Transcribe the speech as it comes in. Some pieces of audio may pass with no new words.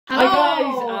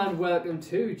and welcome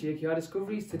to JQR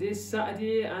Discoveries. Today's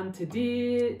Saturday and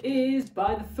today is,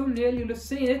 by the thumbnail you'll have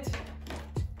seen it,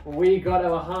 we got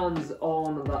our hands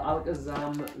on the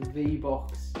Alakazam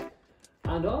V-Box,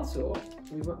 and also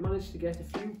we've managed to get a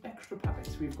few extra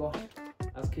packets. We've got,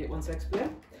 as Kate wants to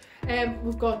explain,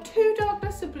 we've got 2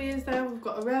 Darkness Ablaze there, we've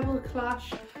got a Rebel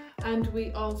Clash, and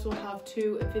we also have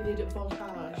 2 Vivid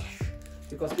Voltage.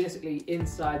 Because basically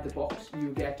inside the box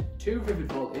you get 2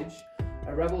 Vivid Voltage,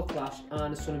 a Rebel Clash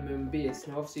and a Sun and Moon base.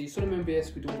 Now obviously Sun and Moon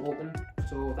base we don't open,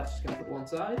 so that's just going to put one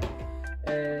side.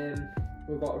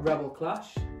 We've got a Rebel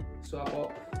Clash,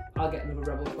 so I'll get another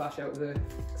Rebel Clash out of the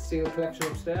sealed collection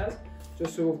upstairs,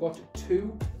 just so we've got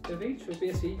 2 of each. So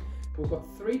basically we've got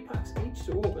 3 packs each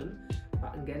to open. I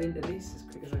can get into this as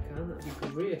quick as I can, that'd be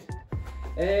great.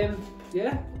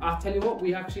 Yeah, I'll tell you what,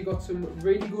 we actually got some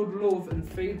really good love and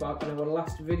feedback on our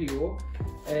last video,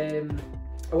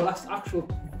 our last actual,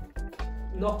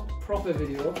 not proper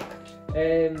video,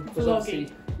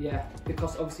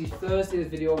 because obviously Thursday's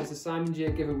video was the Simon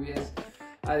J giveaways.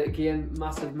 Again,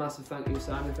 massive thank you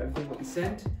Simon for everything that you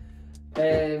sent.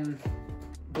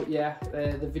 But yeah,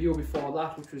 the video before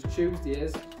that, which was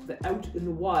Tuesday's, the Out in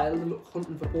the Wild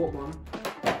hunting for Pokemon,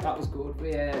 that was good.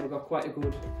 We got quite a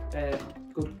good,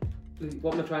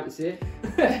 what am I trying to say?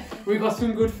 We got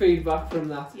some good feedback from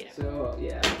that, yeah. So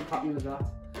yeah, I'm happy with that.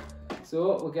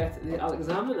 So we'll get the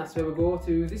Alakazam, and that's where we go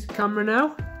to this camera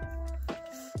now.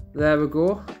 There we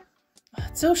go. Oh,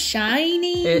 it's so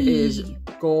shiny. It is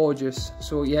gorgeous.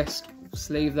 So yes,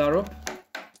 sleeve that up.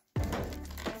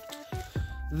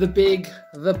 The big,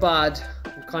 the bad.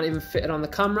 We can't even fit it on the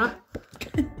camera.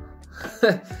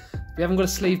 We haven't got a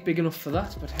sleeve big enough for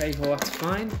that, but hey ho, that's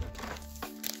fine.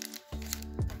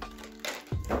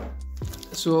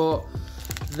 So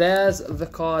there's the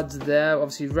cards there.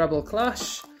 Obviously Rebel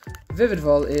Clash, Vivid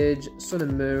Voltage, Sun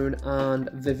and Moon, and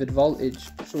Vivid Voltage.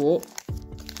 So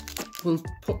we'll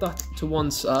put that to one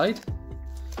side.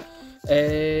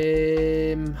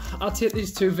 I'll take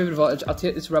these 2 Vivid Voltage. I'll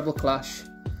take this Rebel Clash.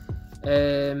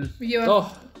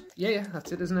 Oh, yeah,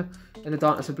 that's it, isn't it? In the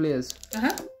Darkness Ablaze.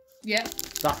 Yeah.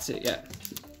 That's it, yeah.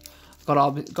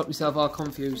 Got myself all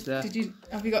confused there.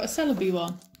 Have you got a Celebi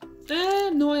one?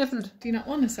 No, I haven't. Do you not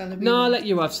want a Celebi? No, I'll let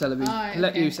you have Celebi. Right,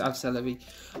 Let you have Celebi.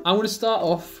 I'm going to start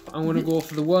off. I'm going to go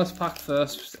for the worst pack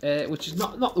first, which is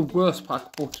not the worst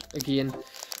pack, but again,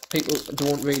 people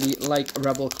don't really like a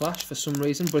Rebel Clash for some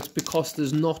reason, but it's because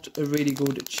there's not a really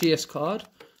good chase card,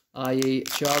 i.e.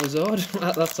 Charizard.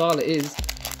 That's all it is.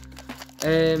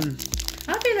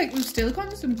 I feel like we've still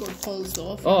gotten some good pulls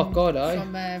though from,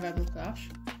 from Rebel Clash.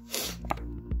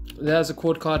 There's a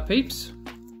code card, peeps.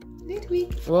 Did we?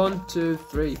 1, 2,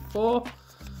 3, 4.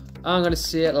 I'm going to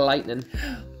say Lightning.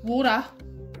 Water.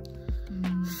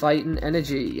 Fighting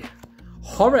Energy.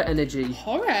 Horror Energy.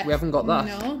 Horror? We haven't got that.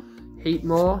 No.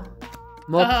 Heatmore.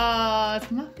 Oh,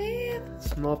 it's my favourite.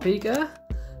 Smorpika.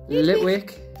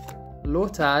 Litwick.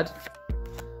 Lotad.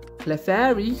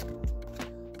 Clefairy.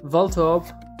 Voltorb.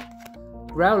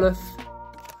 Growlithe.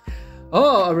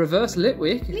 Oh, a reverse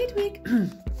Litwick.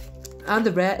 And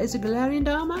the rare is a Galarian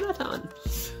Darmanitan.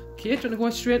 Kate, do you want to go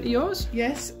straight into yours?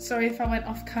 Yes, sorry if I went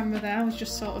off camera there, I was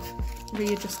just sort of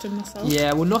readjusting myself.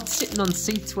 Yeah, we're not sitting on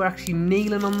seats, we're actually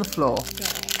kneeling on the floor. Yeah.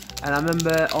 And I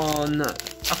remember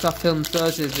after I filmed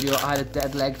Thursday's video, I had a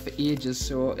dead leg for ages,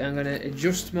 so I'm going to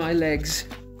adjust my legs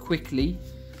quickly.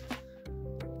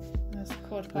 There's the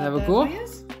code card there we go.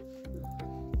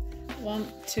 1,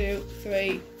 2,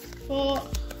 3, 4.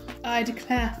 I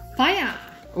declare fire.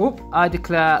 Oh, I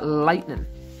declare lightning.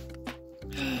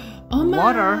 Oh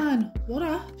water. Man,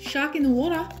 water, shark in the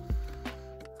water.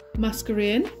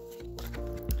 Masquerain,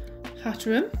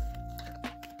 Hatterim,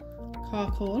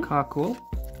 Carcoal,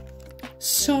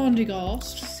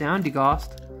 Soundigast,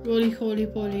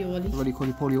 Roly-Poly,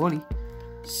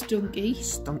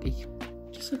 Stunky.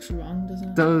 Just looks wrong, doesn't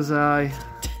it? Does I?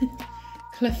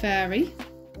 Clefairy,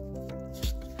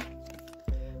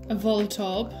 a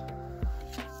Voltorb.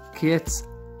 Kate's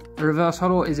reverse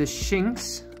holo is a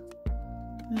Shinx.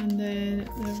 And then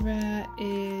the rare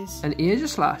is an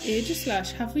Aegislash.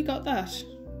 Aegislash. Have we got that?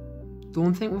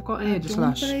 Don't think we've got an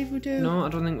Aegislash. I don't believe we do. No, I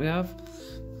don't think we have.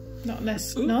 Not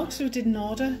unless no, because we didn't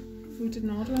order. We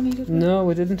didn't order any, did we? No,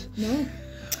 we didn't. No.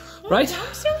 Right.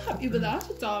 I'm still happy with that.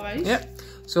 It's alright. Yep.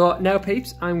 So now,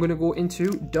 peeps, I'm going to go into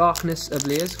Darkness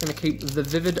Ablaze. Going to keep the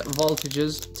Vivid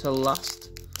Voltages till last.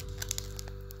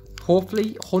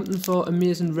 Hopefully hunting for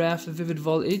amazing rare for Vivid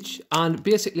Voltage, and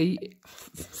basically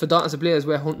for Darkness Ablaze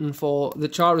we're hunting for the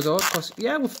Charizard, because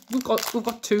yeah, we've got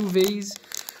 2 Vs,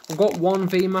 we've got 1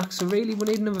 VMAX, so really we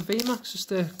need another VMAX just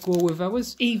to go with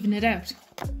ours. Even it out.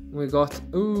 We got,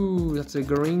 ooh, that's a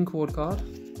green code card.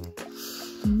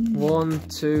 1,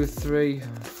 2, 3,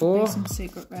 4. Some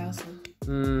secret rares.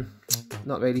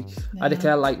 Not really. No. I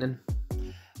declare lightning.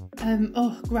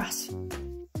 Oh, grass.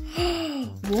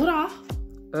 Water.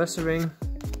 Ursaring,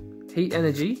 Heat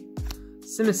Energy,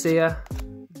 Simisear,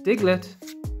 Diglett,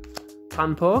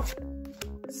 Panpour,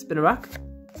 Spinarak,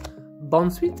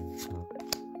 Bonsweet,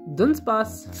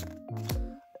 Dunsparce,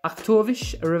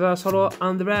 Actovish, a reverse holo,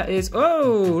 and the rare is,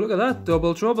 oh, look at that,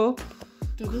 Double Trouble.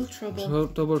 Double trouble.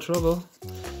 Double Trouble.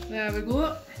 There we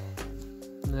go.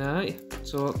 Alright,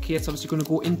 so Kate's obviously going to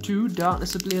go into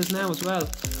Darkness Ablaze now as well.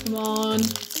 Come on.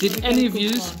 Did any of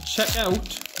you check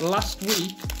out last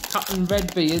week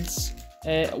Captnredbeard's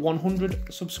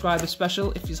 100 subscriber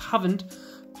special? If you haven't,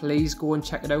 please go and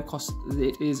check it out because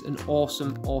it is an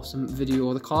awesome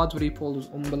video. The cards what he pulled was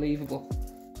unbelievable.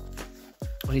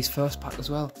 On his first pack as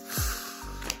well.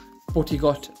 But he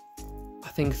got, I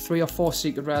think, 3 or 4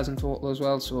 secret rares in total as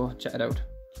well, so check it out.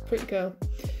 Pretty cool.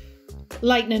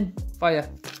 Lightning. Fire.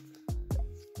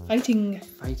 Fighting.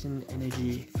 Fighting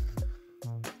Energy.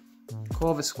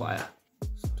 Corvisquire.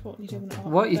 Totally doing it.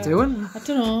 What are you doing? I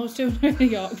don't know, I was doing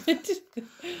really awkward.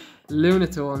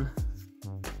 Lunatone.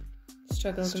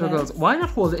 Struggles. Why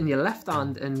not hold it in your left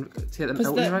hand and take them out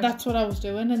in your right? That's what I was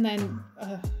doing, and then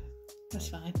that's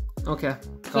fine. Okay.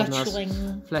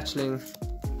 Fletchling.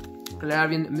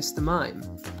 Galarian Mr. Mime.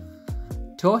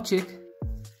 Torchic.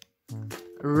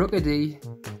 Rookidee.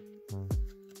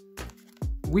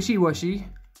 Wishy Washy.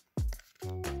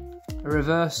 A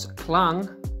reverse Clang.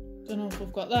 Don't know if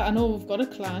we've got that. I know we've got a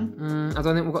Clang. I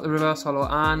don't think we've got the reverse holo.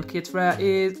 And Kate's rare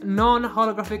is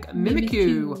non-holographic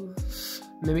Mimikyu.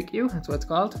 Mimikyu, that's what it's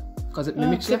called. Because it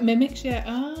mimics you. It mimics you.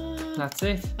 Ah. That's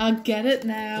it. I get it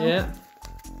now. Yeah.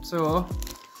 So,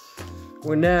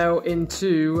 we're now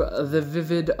into the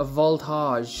Vivid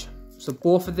Voltage. So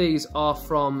both of these are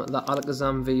from the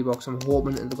Alakazam V-Box. I'm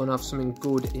hoping that they're going to have something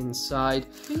good inside.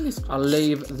 Fingers crossed. I'll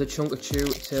leave the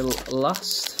Chunkachu till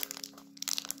last.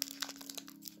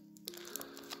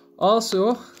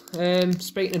 Also,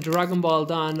 speaking of Dragonball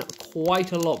DAN,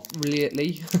 quite a lot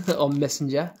lately on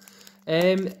Messenger.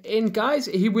 And guys,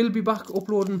 he will be back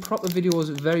uploading proper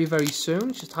videos very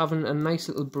soon. Just having a nice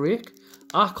little break.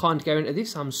 I can't get into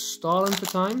this, I'm stalling for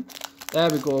time. There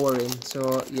we go, we're in.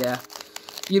 So yeah,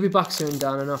 you'll be back soon,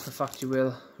 Dan, and off the fact you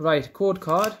will. Right, code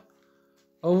card.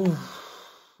 Oh,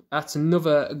 that's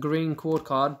another green code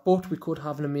card, but we could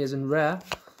have an amazing rare.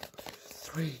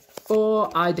 3, 4,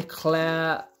 I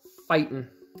declare fighting.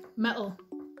 Metal.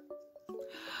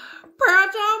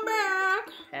 Pat your back.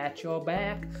 Pat your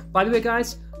back. By the way,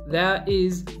 guys, there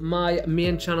is my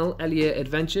main channel, LEA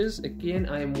Adventures. Again,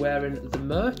 I am wearing the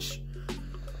merch.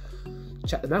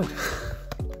 Check them out.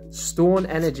 Stone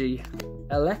Energy,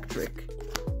 Electric,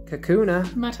 Kakuna,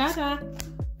 Matata.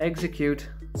 Execute,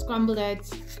 Scrambled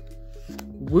eggs.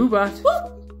 Woobat,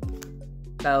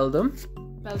 Beldum,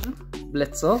 Belgium.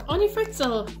 Blitzel,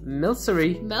 Onifritzel.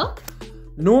 Milcery, Milk.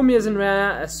 no amazing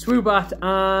rare, a Swoobat,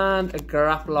 and a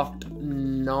Graplocked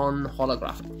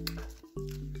non-holographic.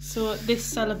 So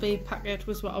this Celebi packet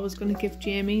was what I was going to give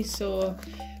Jamie. So,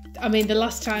 I mean, the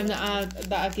last time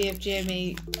that I gave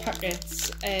Jamie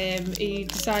packets, he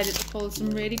decided to pull some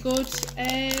really good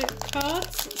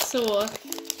cards. So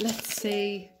let's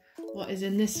see what is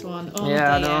in this one. Oh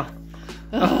yeah, dear. I know.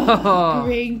 Oh,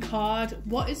 green card.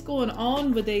 What is going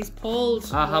on with these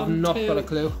pulls? I have not got a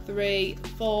clue. 3,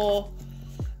 4.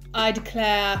 I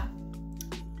declare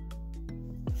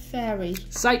Fairy.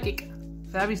 Psychic.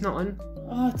 Fairy's not in.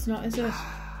 Oh, it's not, is it?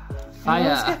 Fire. I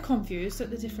always get confused at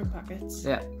the different packets.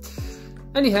 Yeah.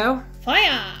 Anyhow.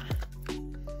 Fire!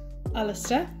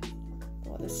 Alistair.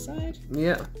 Go this side.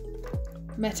 Yeah.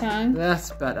 Metang.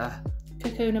 That's better.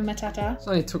 Kakuna Matata. It's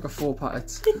only took a 4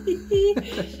 packets.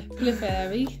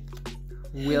 Clefairy.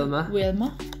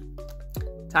 Wilma.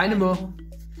 Dynamo.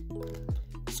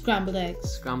 Scrambled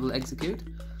eggs. Scramble Execute.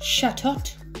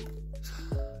 Shoutout.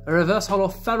 A reverse holo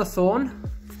Ferrothorn.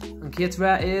 And Kate's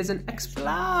rare is an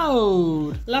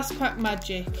Explode. Last pack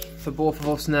magic. For both of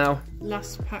us now.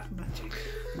 Last pack magic.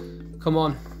 Come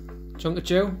on.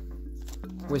 Chunkachu.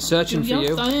 We're searching for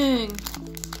you. Thing.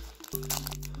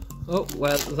 Oh,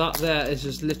 well, that there is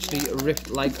just literally ripped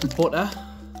like butter.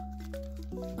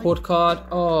 Code card.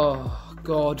 Oh,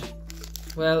 God.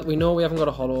 Well, we know we haven't got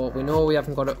a holo. We know we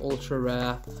haven't got an ultra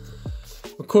rare.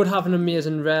 We could have an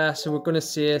amazing rare, so we're going to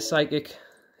say Psychic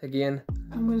again.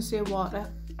 I'm going to say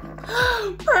water.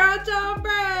 Pat her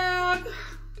back.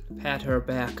 Pat her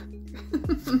back.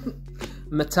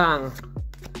 Matang.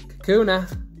 Kakuna.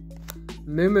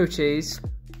 Moo Cheese.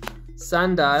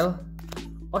 Sandile.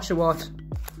 Oshawott.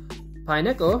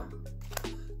 Pineapple.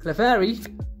 Clefairy.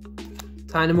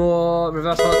 Tiny more,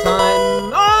 reverse hot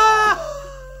time. Ah!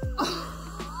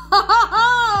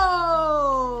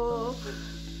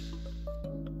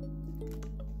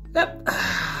 Yep.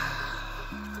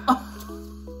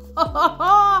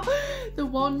 The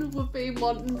one we've been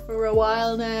wanting for a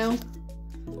while now.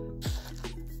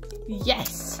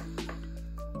 Yes.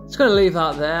 Just gonna leave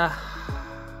that there.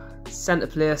 Centre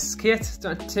place. Kate,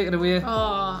 don't take it away.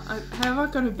 Oh, how am I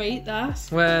gonna beat that?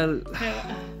 Well,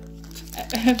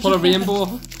 pull a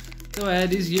rainbow. Go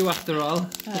ahead, it's you after all.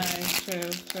 True.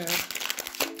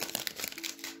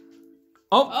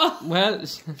 Oh, well.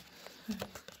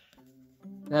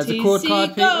 There's a code card,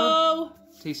 people.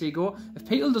 TC Go. If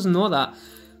people doesn't know that,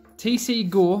 TC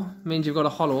Go means you've got a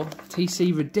holo.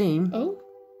 TC Redeem.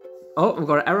 Oh, we've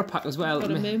got an error pack as well.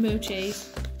 Got a moo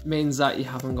cheese. Means that you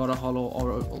haven't got a holo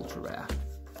or an ultra rare.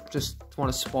 Just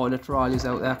want to spoil it for all yous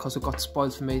out there because it got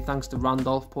spoiled for me thanks to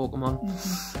Randolph Pokemon.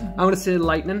 I'm going to say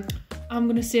lightning. I'm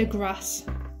going to say grass.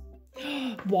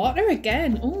 Water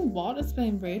again. Oh, water's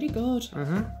been really good.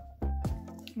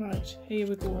 Right, here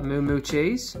we go. Moo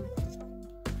cheese.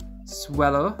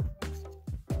 Swellow.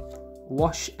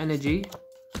 Wash Energy.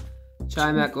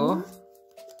 Chimecho.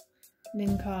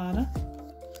 Nincana.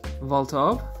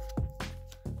 Voltorb.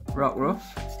 Rockruff.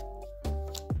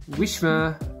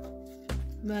 Wishmer.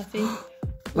 Murphy.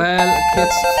 Well,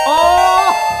 kids.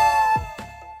 Oh!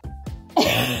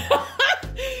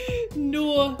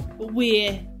 No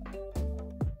way.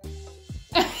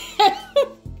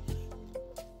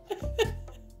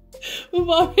 We've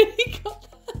already got that.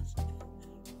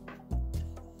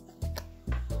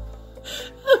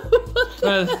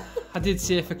 Well, I did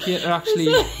say for Kate to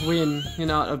actually win, you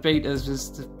know, to beat us, was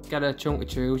to get a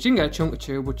Chunkachu. She didn't get a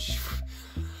Chunkachu, which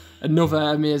another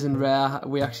amazing rare.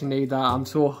 We actually need that. I'm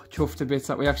so chuffed to bits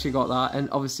that we actually got that. And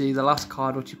obviously the last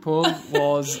card which you pulled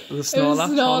was the Snorlax. It was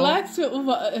Snorlax, but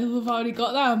we've already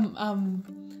got that.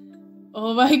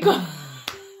 Oh my god.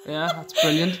 Yeah, that's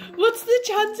brilliant. What's the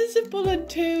chances of pulling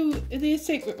two of these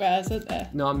secret rares, aren't there?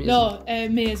 No, amazing. No,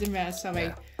 amazing rares, sorry.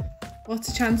 Yeah. What's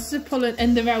the chances of pulling,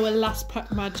 and they're our last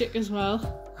pack magic as well.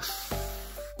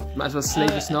 Might as well sleeve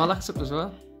the Snorlax up as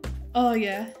well. Oh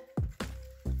yeah.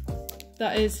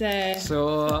 That is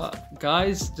So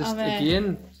guys, just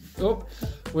again,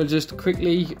 we'll just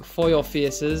quickly for your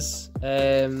faces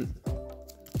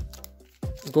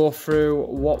go through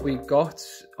what we got.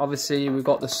 Obviously we've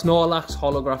got the Snorlax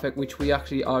holographic, which we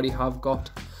actually already have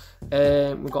got.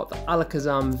 We've got the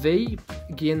Alakazam V,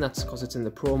 again that's because it's in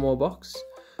the promo box.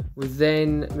 We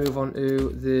then move on to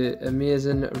the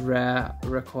amazing rare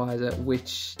Rayquaza,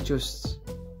 which just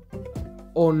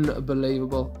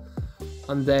unbelievable.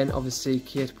 And then obviously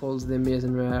Kate pulls the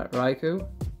amazing rare Raikou.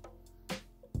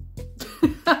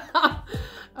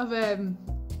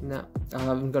 No, I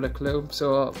haven't got a clue.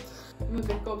 So I'm a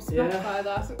bit gobsmacked by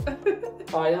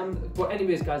that. I am. But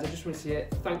anyways, guys, I just want to say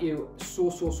thank you so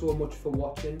much for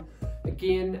watching.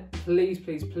 Again, please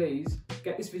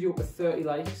get this video up to 30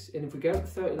 likes, and if we get up to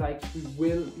 30 likes, we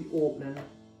will be opening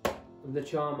the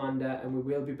Charmander, and we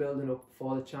will be building up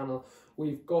for the channel.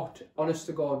 We've got, honest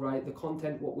to God, right, the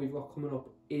content what we've got coming up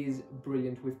is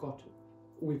brilliant. We've got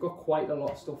quite a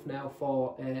lot of stuff now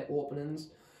for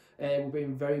openings. We've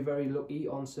been very lucky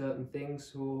on certain things,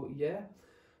 so yeah.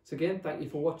 So again, thank you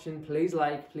for watching. Please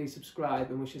like, please subscribe,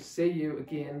 and we shall see you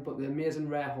again. But the amazing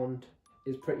rare hunt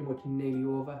is pretty much nearly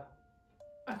over.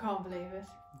 I can't believe it.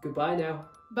 Goodbye now.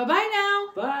 Bye bye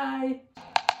now. Bye.